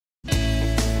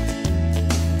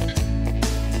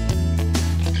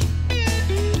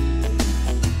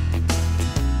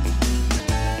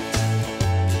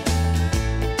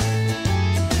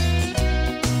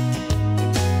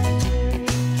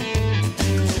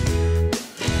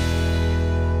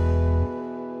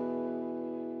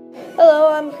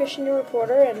Josh, new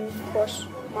reporter, and of course,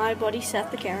 my buddy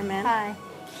Seth, the cameraman. Hi.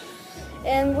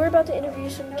 And we're about to interview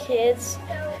some kids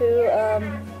who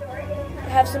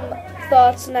have some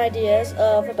thoughts and ideas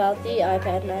about the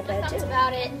iPad and iPad 2. Thoughts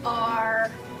about it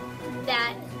are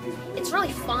that it's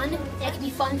really fun. It can be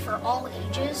fun for all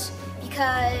ages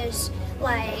because,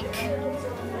 like,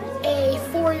 a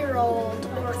 4-year-old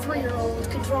or a 3-year-old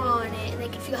could draw on it and they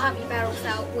could feel happy about it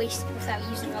without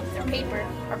using up their paper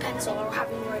or pencil or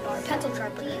having to worry about a pencil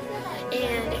sharpener.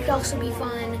 And it could also be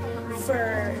fun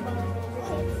for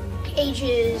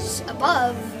ages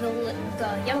above the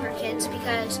younger kids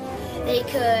because they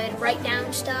could write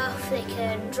down stuff, they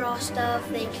could draw stuff,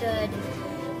 they could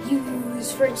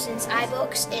use, for instance,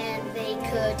 iBooks, and they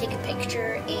could take a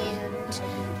picture and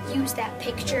use that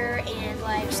picture and,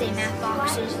 like, say math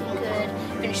boxes, you could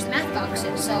finish the math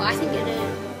boxes. So I think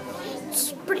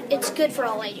it's good for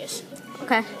all ages.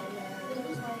 Okay.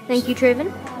 Thank you,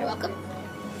 Traven. You're welcome.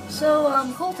 So,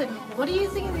 Colton, what do you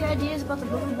think of the ideas about the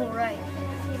movable right?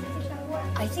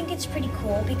 I think it's pretty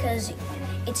cool because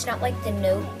it's not like the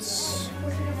Notes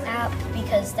app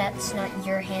because that's not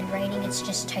your handwriting, it's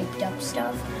just typed up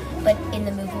stuff. But in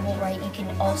the movable right, you can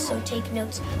also take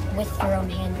notes with your own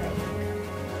handwriting.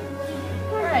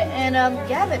 Alright, and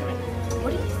Gavin,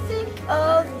 what do you think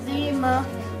of the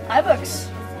iBooks?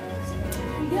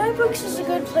 The iBooks is a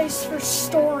good place for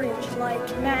storage, like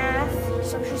math,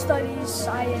 social studies,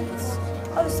 science,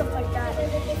 other stuff like that.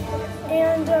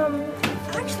 And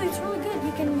actually, it's really good.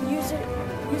 You can use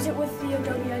it with the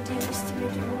Adobe ideas to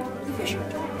make it more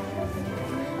efficient.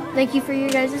 Thank you for your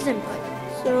guys' input.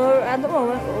 So, at the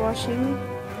moment, we're watching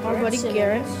our buddy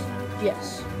Garrett.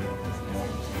 Yes.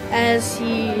 As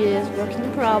he is working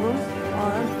the problem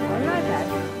on an iPad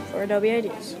for Adobe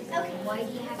Ideas.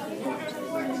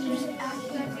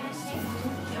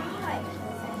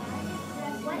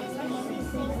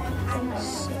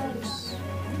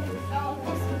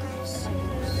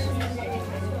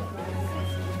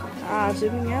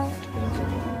 Zooming out.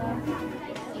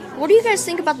 What do you guys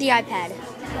think about the iPad?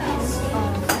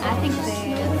 I think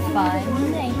they're fun.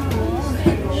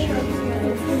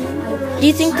 Do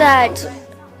you think that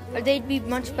they'd be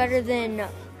much better than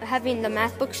having the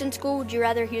math books in school? Would you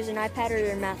rather use an iPad or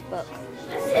your math book?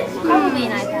 Probably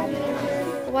an iPad.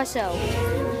 Why so?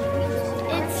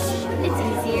 It's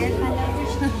easier, kind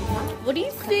of. What do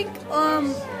you think,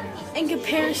 in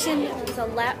comparison with a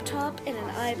laptop and an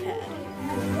iPad?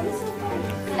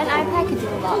 An iPad could do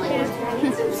a lot later.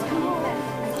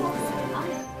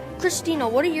 Christina,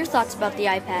 what are your thoughts about the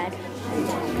iPad?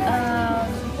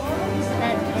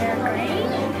 That they're great.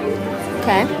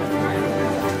 Okay.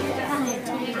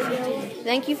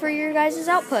 Thank you for your guys'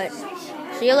 output.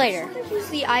 See you later. Use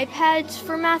the iPads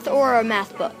for math or a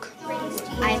math book?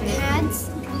 iPads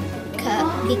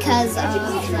because of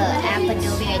the app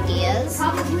Adobe Ideas.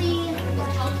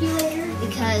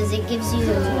 Because it gives you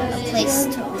a place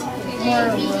more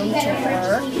room to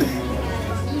work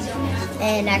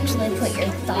and actually put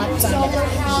your thoughts onto the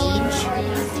page.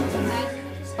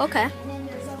 Okay.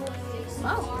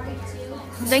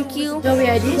 Thank you. Adobe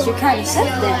Ideas, you're kind of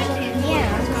set then.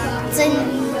 Yeah. So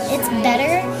it's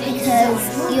better because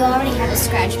you already have a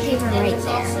scratch paper right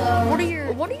there. What are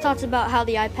your thoughts about how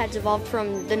the iPads evolved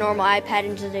from the normal iPad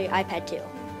into the iPad 2?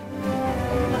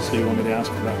 So you want me to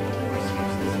ask about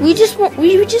We just want what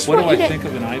you do I to. think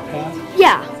of an iPad?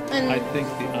 Yeah. I think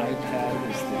the iPad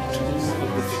is the tool of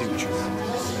the future.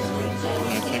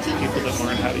 And I think people that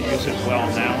learn how to use it well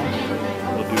now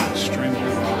will do extremely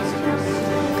well.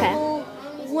 Okay.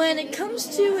 When it comes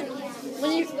to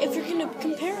if you're going to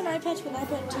compare an iPad to an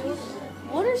iPad 2,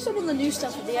 what are some of the new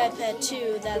stuff with the iPad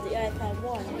 2 that the iPad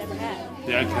 1 never had?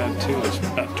 The iPad 2 is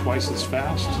about twice as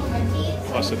fast.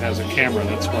 Plus it has a camera,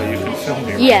 that's why you can film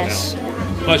me right Yes. now.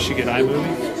 Plus you get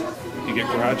iMovie, you get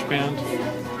GarageBand,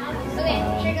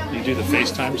 you do the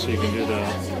FaceTime so you can do the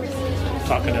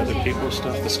talking to other people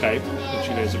stuff, the Skype, which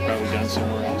you guys have probably done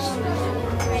somewhere else.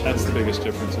 That's the biggest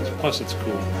difference. Plus it's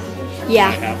cool. Yeah.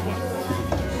 I have one.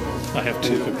 I have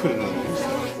two.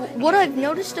 What I've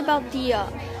noticed about the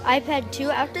iPad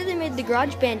 2, after they made the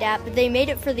GarageBand app, they made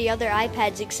it for the other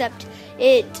iPads, except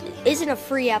it isn't a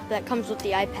free app that comes with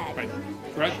the iPad. Right.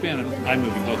 GarageBand and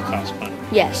iMovie both cost money.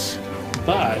 Yes.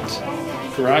 But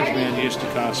GarageBand used to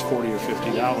cost $40 or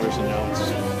 $50, and now it's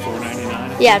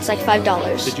 $4.99. Yeah, it's like $5.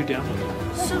 Did you download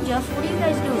it? So Jeff, what are you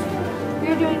guys doing?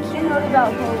 We're doing keynote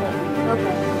about bowling.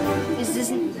 Okay.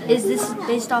 Is this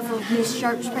based off of Ms.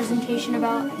 Sharp's presentation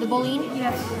about the bowling?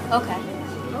 Yes. Okay.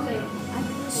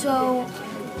 So,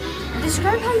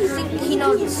 describe how you think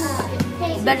Keynote's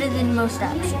better than most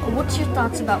apps. What's your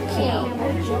thoughts about Keynote?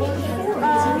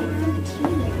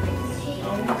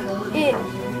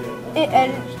 it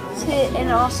edits it,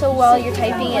 and also while you're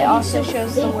typing, it also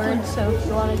shows the words. So if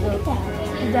you want to go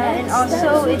do that, and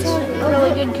also it's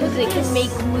really good because it can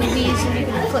make movies and you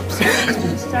can flip screens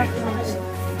and stuff. And it's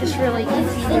just really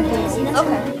easy to do.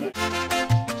 Okay.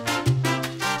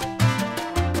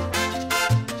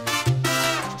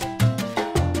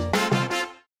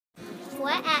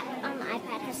 What app on the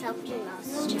iPad has helped you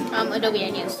most? Adobe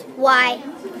Ideas. Why?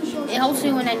 It helps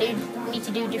me when I need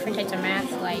to do different types of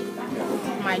math, like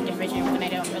my division, when I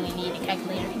don't really need a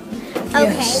calculator.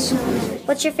 Okay.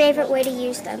 What's your favorite way to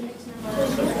use them?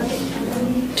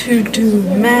 To do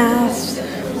math,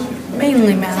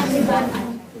 mainly math.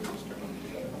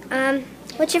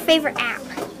 What's your favorite app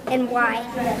and why?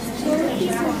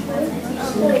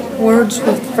 Words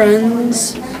with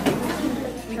friends.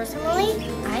 Personally,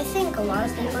 I think a lot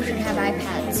of people should have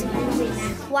iPads.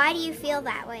 Why do you feel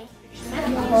that way?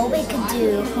 Well, we could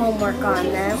do homework on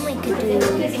them, we could do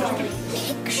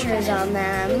pictures on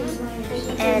them,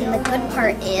 and the good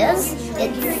part is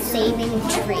it's saving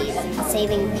trees, it's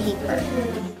saving paper.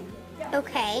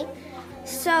 Okay.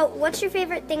 So, what's your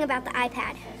favorite thing about the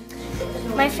iPad?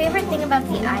 My favorite thing about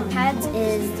the iPads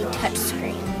is the touch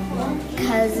screen,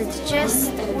 because it's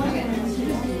just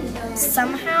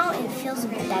somehow it feels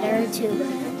better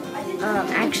to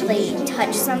actually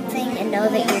touch something and know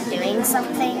that you're doing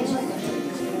something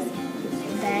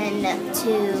than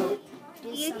to. Do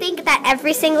you think that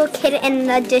every single kid in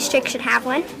the district should have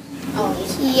one?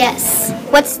 Yes.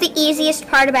 What's the easiest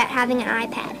part about having an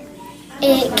iPad?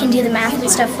 It can do the math and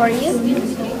stuff for you.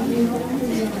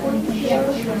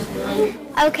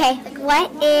 Okay,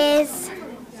 what is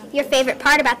your favorite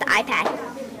part about the iPad?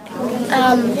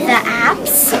 The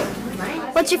apps.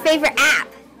 What's your favorite app?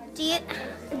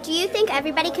 Do you think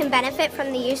everybody can benefit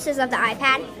from the uses of the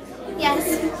iPad?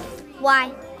 Yes,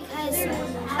 Why? because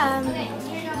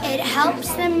it helps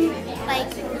them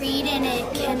like read, and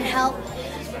it can help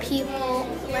people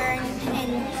learn,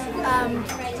 and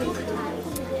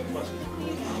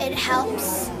it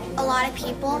helps a lot of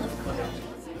people.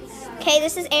 Okay,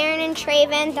 this is Aaron and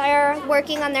Traven. They're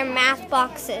working on their math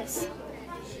boxes.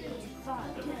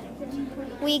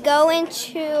 We go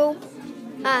into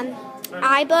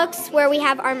iBooks where we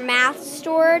have our math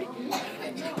stored.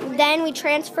 Then we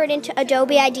transfer it into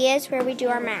Adobe Ideas where we do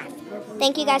our math.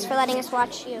 Thank you guys for letting us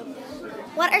watch you.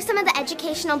 What are some of the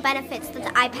educational benefits that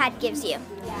the iPad gives you?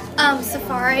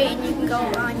 Safari, and you can go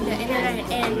on the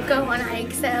internet and go on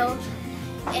Excel,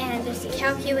 and there's a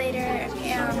calculator,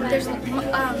 and there's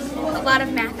a lot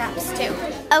of math apps too.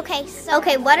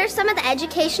 Okay, what are some of the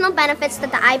educational benefits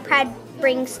that the iPad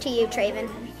brings to you, Traven?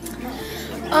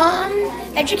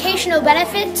 Educational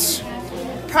benefits,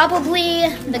 probably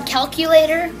the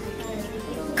calculator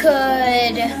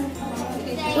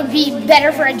would be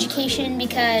better for education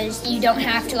because you don't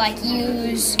have to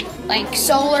use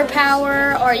solar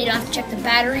power, or you don't have to check the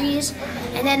batteries.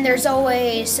 And then there's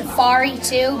always Safari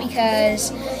too,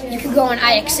 because you could go on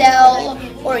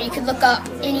iExcel, or you could look up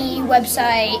any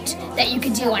website that you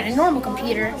could do on a normal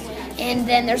computer. And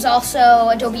then there's also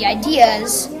Adobe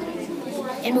Ideas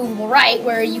and Movable Write,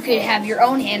 where you could have your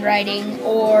own handwriting,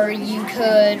 or you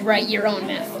could write your own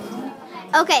math.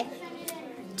 Okay,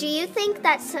 do you think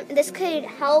that this could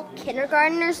help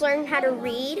kindergartners learn how to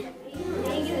read?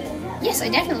 Yes, I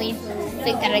definitely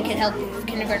think that it could help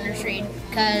kindergartners read,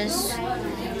 because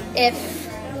if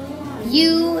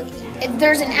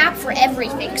there's an app for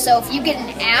everything, so if you get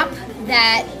an app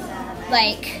that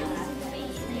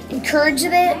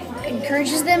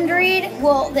encourages them to read,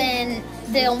 well then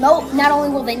they'll know. Not only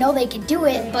will they know they can do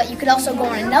it, but you could also go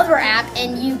on another app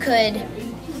and you could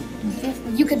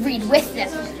read with them.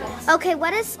 Okay,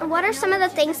 what are some of the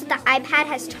things that the iPad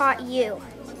has taught you?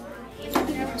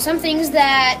 Some things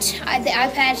that the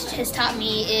iPad has taught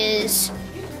me is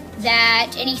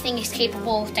that anything is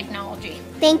capable of technology.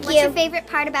 Thank you. What's your favorite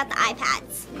part about the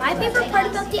iPads? My favorite part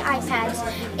about the iPads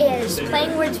is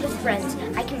playing words with friends.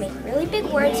 I can make really big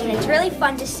words, and it's really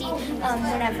fun to see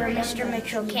whenever Mr.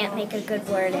 Mitchell can't make a good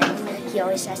word, and he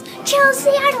always says, "Chelsea,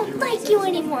 I don't like you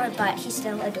anymore," but he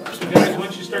still adores me.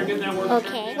 Once you start getting that word.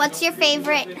 Okay. What's your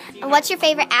favorite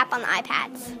app on the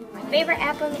iPads? My favorite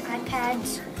app on the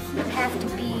iPads would have to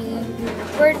be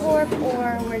Word Warp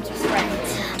or Words with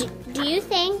Friends. Do you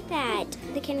think that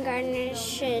the kindergartners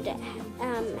should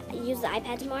use the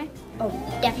iPads more? Oh,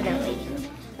 definitely.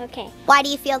 Okay. Why do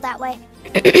you feel that way?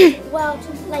 Well,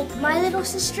 my little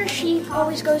sister, she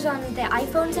always goes on the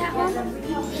iPhones at home,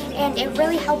 and it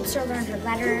really helps her learn her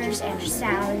letters and her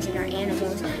sounds and her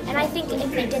animals. And I think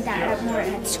if they did that more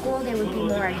at school, they would be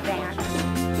more advanced.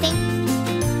 Thank you.